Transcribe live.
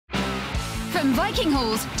From Viking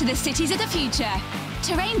halls to the cities of the future,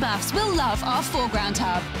 terrain buffs will love our foreground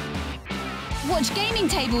hub. Watch gaming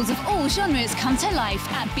tables of all genres come to life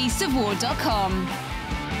at beastsofwar.com.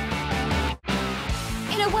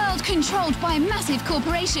 In a world controlled by massive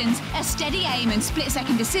corporations, a steady aim and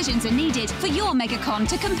split-second decisions are needed for your megacon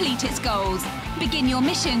to complete its goals. Begin your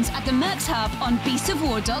missions at the Mercs Hub on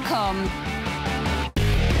beastsofwar.com.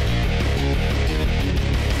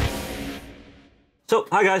 So,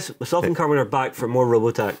 hi guys, myself and Carmen are back for more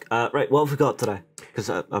Robotech. Right, what have we got today? Because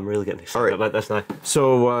I'm really getting excited about this now.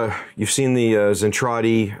 So, you've seen the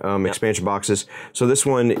Zentraedi expansion boxes. So this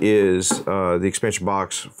one is the expansion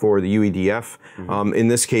box for the UEDF. In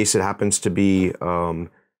this case, it happens to be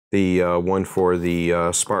the one for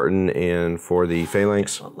the Spartan and for the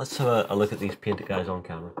Phalanx. Let's have a look at these painted guys on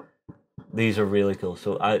camera. These are really cool.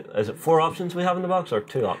 So, is it 4 options we have in the box, or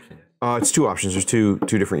 2 options? It's 2 options. There's two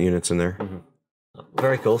different units in there.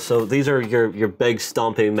 Very cool. So these are your big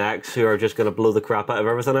stomping mechs who are just going to blow the crap out of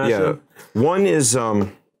everything. One is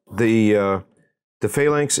the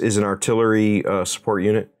Phalanx is an artillery support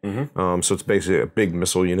unit. So it's basically a big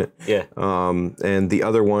missile unit. Yeah. And the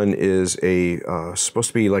other one is a supposed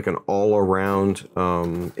to be like an all-around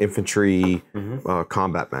infantry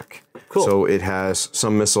combat mech. Cool. So it has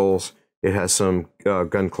some missiles. It has some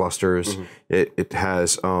gun clusters. It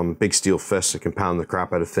has big steel fists that can pound the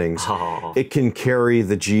crap out of things. It can carry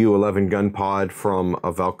the GU-11 gun pod from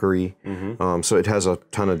a Valkyrie. So it has a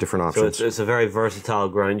ton of different options. So it's a very versatile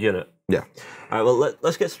ground unit. Yeah. All right, well,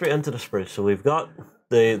 let's get straight into the spruce. So we've got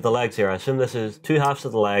the legs here. I assume this is 2 halves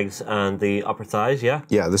of the legs and the upper thighs, yeah?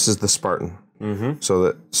 Yeah, this is the Spartan.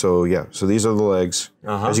 So these are the legs.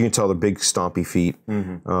 As you can tell, they're big, stompy feet.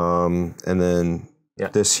 And then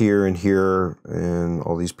this here and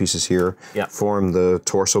all these pieces here form the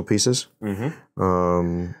torso pieces.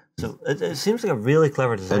 So it seems like a really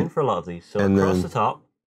clever design for a lot of these. So across the top.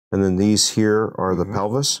 And then these here are the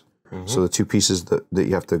pelvis. So the 2 pieces that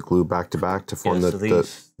you have to glue back to back to form so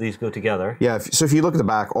these go together. Yeah, so if you look at the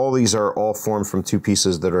back, all these are all formed from 2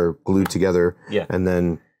 pieces that are glued together and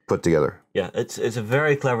then put together. Yeah, it's a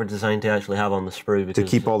very clever design to actually have on the sprue. Because to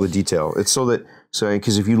keep all the detail. It's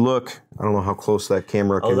because if you look, I don't know how close that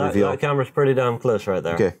camera can reveal. That camera's pretty damn close right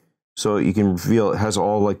there. Okay, so you can reveal it has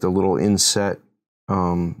all like the little inset,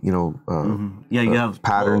 you have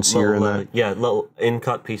patterns here and that. Little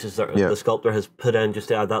in-cut pieces that the sculptor has put in just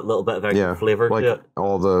to add that little bit of extra flavor like to it.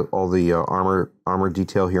 all the armor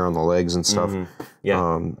detail here on the legs and stuff.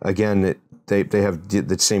 Again, they have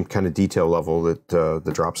the same kind of detail level that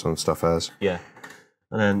the drop zone stuff has. Yeah.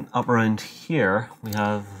 And then up around here, we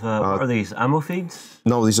have, what are these, ammo feeds?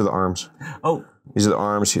 No, these are the arms. Oh. These are the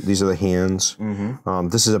arms, these are the hands.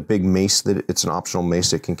 This is a big mace, it's an optional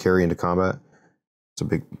mace that can carry into combat. It's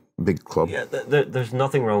a big club. Yeah, there's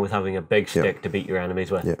nothing wrong with having a big stick to beat your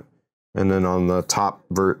enemies with. Yeah. And then on the top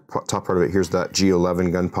part of it, here's that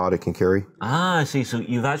GU-11 gun pod it can carry. Ah, I see. So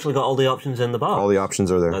you've actually got all the options in the box. All the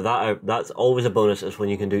options are there. Now that's always a bonus, is when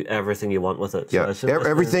you can do everything you want with it. So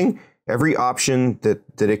everything, every option that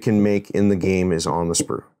it can make in the game is on the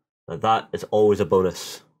sprue. Now that is always a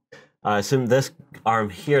bonus. I assume this arm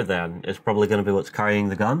here then is probably going to be what's carrying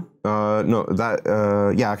the gun? No,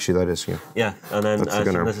 actually that is, Yeah, and then I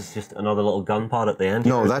assume this is just another little gun pod at the end?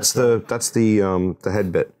 No, that's the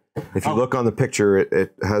head bit. If you look on the picture,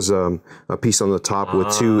 it has a piece on the top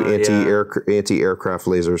with 2 anti-aircraft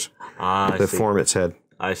lasers that form its head.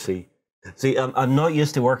 I see. See, I'm not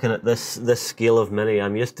used to working at this scale of mini.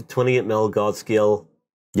 I'm used to 28mm God scale.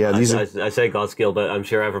 Yeah, I say God scale, but I'm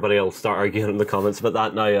sure everybody will start arguing in the comments about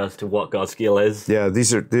that now as to what God scale is. Yeah,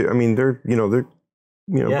 they're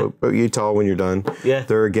but you tell when you're done. Yeah,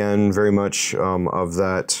 they're again very much of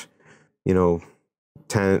that,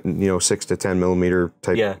 6 to 10 millimeter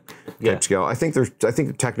type scale. I think they're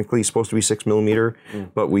technically supposed to be 6 millimeter,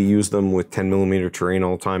 but we use them with 10 millimeter terrain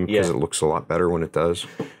all the time because it looks a lot better when it does.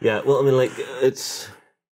 Yeah, well, I mean, like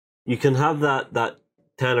you can have that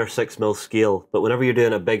 10 or 6 mil scale, but whenever you're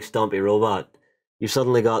doing a big stompy robot, you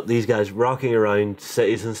suddenly got these guys rocking around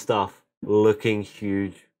cities and stuff, looking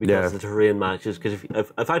huge because the terrain matches. Because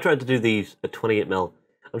if I tried to do these at 28mm,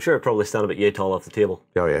 I'm sure it'd probably stand about yay tall off the table.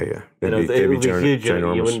 Oh yeah. It would be huge.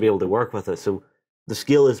 You wouldn't be able to work with it. So the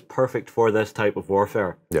scale is perfect for this type of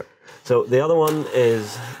warfare. Yeah. So the other one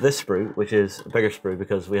is this sprue, which is a bigger sprue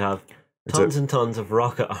because we have tons and tons of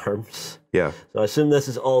rocket arms. Yeah. So I assume this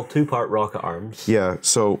is all 2-part rocket arms. Yeah.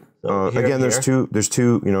 So again, there's two. It's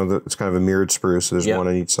kind of a mirrored sprue, so there's one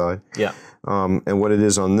on each side. Yeah. And what it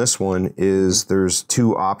is on this one is there's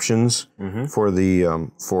 2 options for the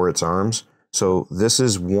for its arms. So this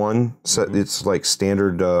is one set. It's like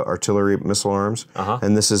standard artillery missile arms,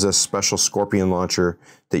 and this is a special Scorpion launcher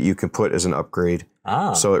that you can put as an upgrade.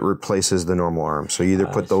 So it replaces the normal arms. So you either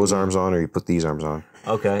put those arms on or you put these arms on.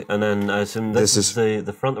 Okay, and then I assume this is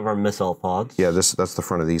the front of our missile pods. Yeah, that's the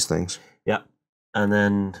front of these things. Yeah, and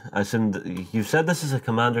then I assume you said this is a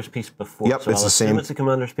commander's piece before. Yep, so it's I'll the same. It's a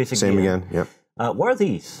commander's piece again. Same again. Yep. What are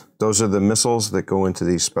these? Those are the missiles that go into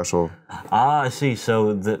these special. I see.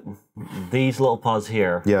 So these little pods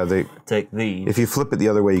here. Yeah, they take these. If you flip it the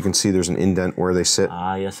other way, you can see there's an indent where they sit.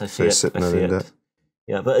 Yes, I see they it. sit in I that see indent. it.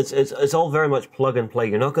 Yeah, but it's all very much plug and play.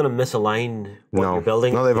 You're not going to misalign what you're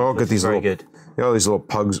building. No, they've all got these little. Good. You know, all these little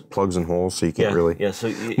plugs and holes, so you can't really. Yeah.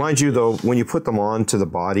 So mind you, though, when you put them on to the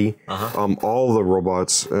body, all the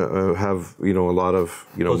robots have a lot of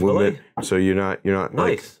movement. So you're not nice.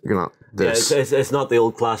 Like you're not this. Yeah, it's not the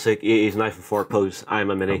old classic 80s knife and fork pose. I'm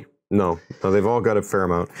a mini. No, they've all got a fair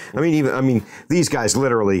amount. I mean, these guys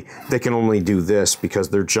literally they can only do this because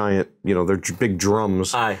they're giant. They're big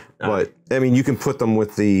drums. But I mean, you can put them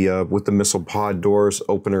with the missile pod doors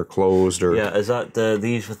open or closed. Or is that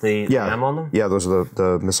these with the M on them? Yeah, those are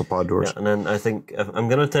the missile pod doors. Yeah, and then I think I'm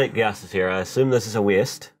going to take guesses here. I assume this is a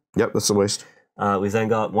waist. Yep, that's the waist. We've then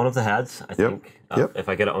got one of the heads. I think. If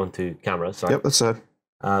I get it onto camera, sorry. Yep, that's the head.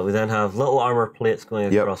 We then have little armor plates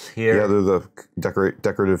going across here. Yeah, they're the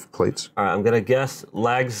decorative plates. All right, I'm gonna guess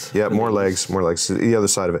legs. Yeah, more legs. The other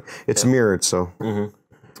side of it. It's mirrored, so. And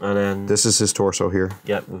then this is his torso here.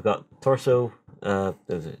 Yeah, we've got torso.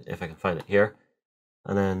 If I can find it here,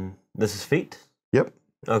 and then this is feet. Yep.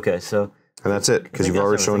 Okay, so. And that's it, because you've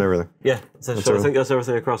already shown everything. Yeah, so I think that's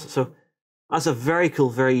everything across it. So. That's a very cool,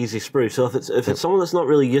 very easy sprue. So if it's someone that's not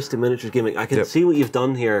really used to miniatures gaming, I can see what you've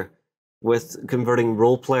done here with converting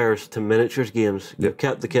role players to miniatures games. You've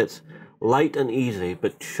kept the kits light and easy,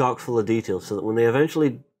 but chock full of detail, so that when they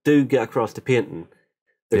eventually do get across to painting,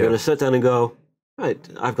 they're going to sit down and go, right,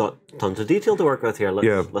 I've got tons of detail to work with here.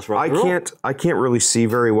 Let's rock and roll. I can't really see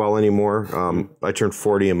very well anymore. I turned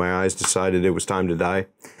 40 and my eyes decided it was time to die.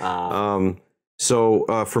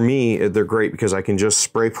 So for me, they're great because I can just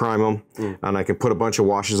spray prime them and I can put a bunch of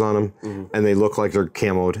washes on them and they look like they're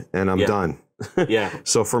camoed and I'm done.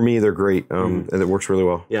 So for me, they're great and it works really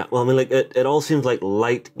well. Yeah, well, I mean, like it all seems like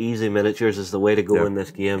light, easy miniatures is the way to go in this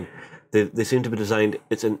game. They seem to be designed.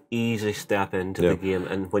 It's an easy step into the game,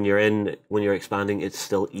 and when you're expanding, it's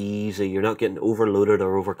still easy. You're not getting overloaded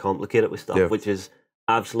or overcomplicated with stuff, which is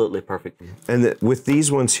absolutely perfect. And with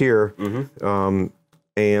these ones here.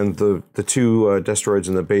 And the two Destroids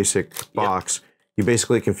in the basic box, you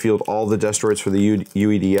basically can field all the Destroids for the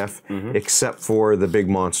UEDF except for the big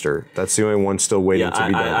monster. That's the only one still waiting to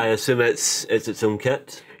be done. I assume it's its own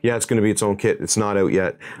kit? Yeah, it's going to be its own kit. It's not out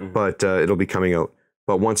yet, but it'll be coming out.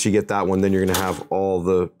 But once you get that one, then you're going to have all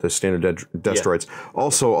the standard Destroids.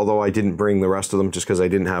 Also, although I didn't bring the rest of them just because I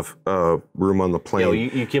didn't have room on the plane. Yeah, well,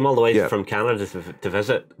 you came all the way from Canada to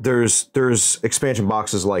visit. There's expansion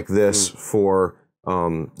boxes like this for...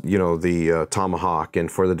 the Tomahawk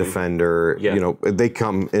and for the Defender, they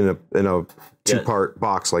come in a two-part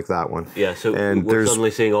box like that one. Yeah, so we're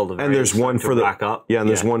suddenly seeing all the and there's one for the back up. Yeah, and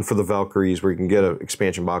there's one for the Valkyries where you can get an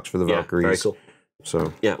expansion box for the Valkyries. Very cool.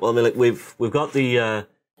 So yeah, well, I mean, like we've got the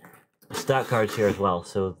stat cards here as well.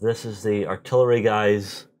 So this is the artillery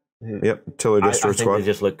guys. Yep, artillery destroyer squad. I think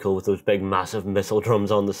they just look cool with those big, massive missile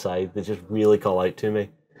drums on the side. They just really call out to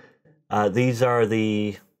me. These are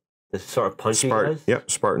the sort of punchy guys? Yep,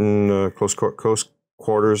 Spartan close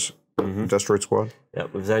quarters Destroid squad. Yeah,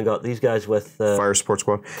 we've then got these guys with fire support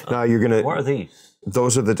squad. Now you're gonna. What are these?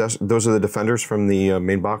 Those are the defenders from the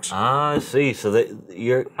main box. I see. So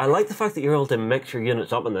I like the fact that you're able to mix your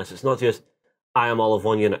units up in this. It's not just I am all of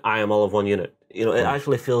one unit. I am all of one unit. It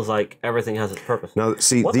actually feels like everything has its purpose. Now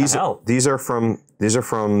see these are from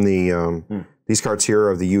the these cards here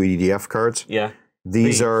are the UEDF cards. Yeah.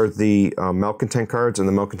 These are the malcontent cards, and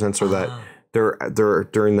the malcontents are that they're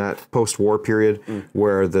during that post-war period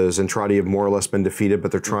where the Zentraedi have more or less been defeated,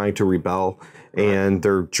 but they're trying to rebel, and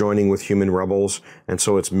they're joining with human rebels, and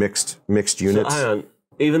so it's mixed units. So hang on.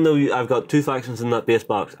 Even though I've got two factions in that base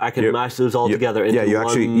box, I can mash those all together into you one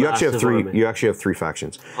actually have three. army. You actually have three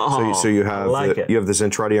factions. Oh, so you have you have the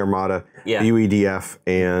Zentraedi Armada, the UEDF,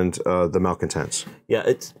 and the malcontents. Yeah,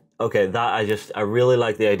 it's okay. That I really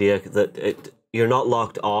like the idea that you're not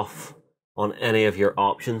locked off on any of your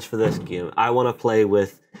options for this game. I want to play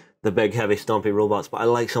with the big, heavy, stompy robots, but I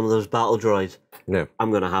like some of those battle droids. Yeah.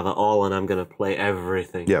 I'm going to have it all, and I'm going to play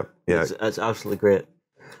everything. Yeah, yeah. It's absolutely great.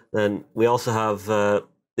 Then we also have the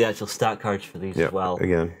the actual stat cards for these as well.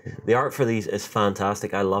 Again, the art for these is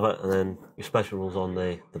fantastic. I love it. And then your special rules on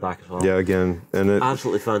the back as well. Yeah, again, and it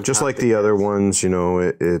absolutely fantastic. Just like the other ones, you know,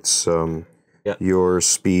 it's your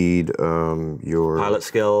speed, your pilot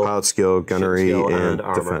skill, gunnery, skill, and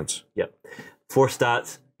armor. defense. Yep. 4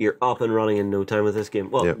 stats. You're up and running in no time with this game.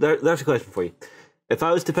 Well, there's a question for you. If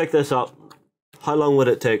I was to pick this up, how long would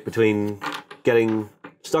it take between getting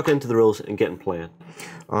stuck into the rules and getting playing?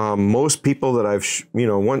 Most people that I've,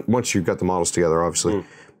 once you've got the models together, obviously,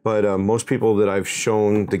 but most people that I've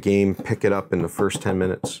shown the game pick it up in the first 10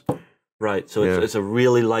 minutes. Right, so it's a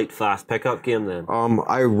really light, fast pickup game then?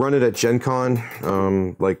 I run it at Gen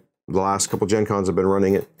Con, like the last couple Gen Cons I've been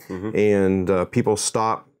running it, and people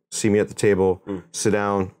stop, see me at the table, sit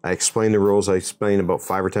down, I explain the rules, I explain about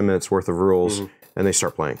 5 or 10 minutes worth of rules, and they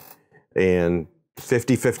start playing. And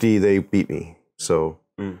 50-50, they beat me, so...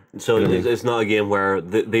 So it's not a game where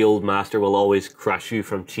the old master will always crush you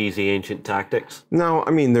from cheesy ancient tactics? No,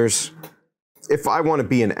 I mean, if I want to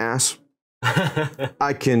be an ass, there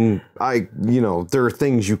are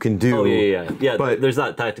things you can do. Oh, yeah, but there's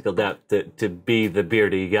that tactical depth to be the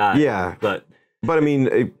beardy guy. Yeah. But I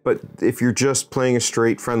mean, if you're just playing a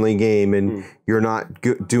straight friendly game and you're not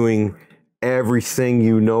doing everything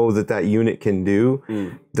that unit can do,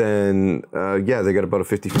 then they got about a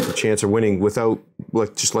 50-50 chance of winning without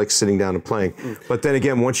just sitting down and playing. But then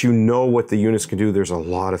again, once you know what the units can do, there's a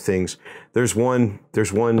lot of things. There's one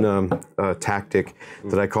tactic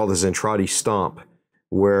that I call the Zentraedi Stomp,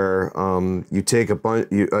 where you take a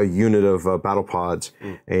unit of Battlepods,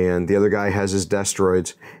 and the other guy has his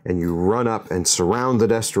Destroids, and you run up and surround the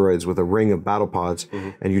Destroids with a ring of Battlepods,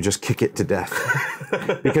 and you just kick it to death.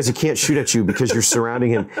 Because he can't shoot at you because you're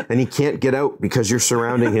surrounding him, and he can't get out because you're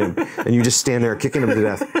surrounding him, and you just stand there kicking him to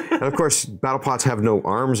death. And of course, Battlepods have no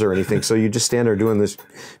arms or anything, so you just stand there doing this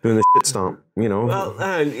shit stomp,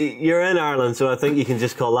 Well, you're in Ireland, so I think you can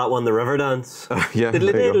just call that one the Riverdance.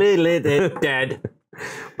 Dead.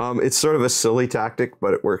 It's sort of a silly tactic,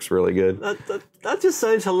 but it works really good. That just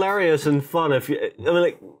sounds hilarious and fun.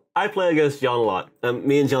 I play against John a lot, and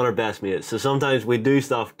me and John are best mates, so sometimes we do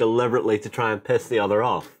stuff deliberately to try and piss the other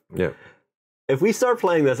off. Yeah. If we start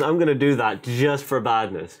playing this, I'm going to do that just for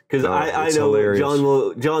badness, because I know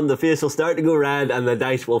hilarious. John, the face will start to go red, and the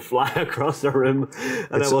dice will fly across the room,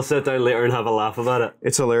 and I will sit down later and have a laugh about it.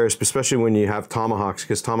 It's hilarious, especially when you have tomahawks,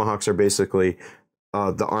 because tomahawks are basically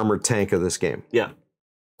the armored tank of this game. Yeah.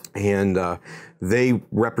 And they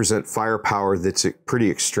represent firepower that's pretty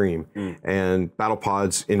extreme, and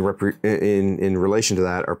Battlepods in relation to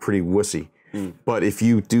that are pretty wussy. But if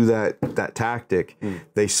you do that tactic,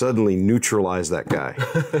 they suddenly neutralize that guy,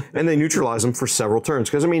 and they neutralize him for several turns.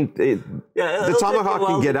 Because I mean, the tomahawk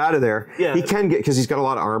can get out of there. Yeah. He can get, because he's got a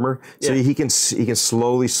lot of armor, so he can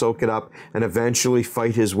slowly soak it up and eventually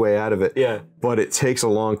fight his way out of it. Yeah. But it takes a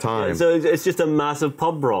long time. Yeah, so it's just a massive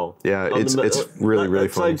pub brawl. Yeah, it's really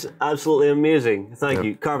fun. Sounds absolutely amazing. Thank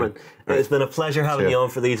you, Carmen. It's been a pleasure having you on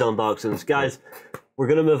for these unboxings, guys. We're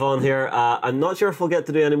going to move on here. I'm not sure if we'll get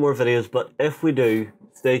to do any more videos, but if we do,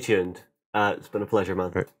 stay tuned. It's been a pleasure, man.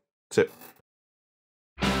 All right. That's it.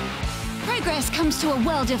 Progress comes to a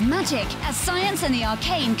world of magic as science and the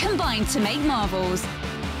arcane combine to make marvels.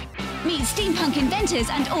 Meet steampunk inventors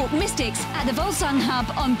and orc mystics at the Volsung Hub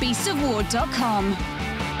on beastsofwar.com.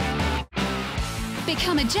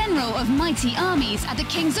 Become a general of mighty armies at the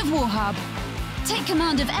Kings of War Hub. Take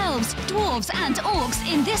command of elves, dwarves and orcs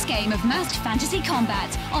in this game of masked fantasy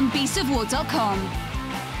combat on beastsofwar.com.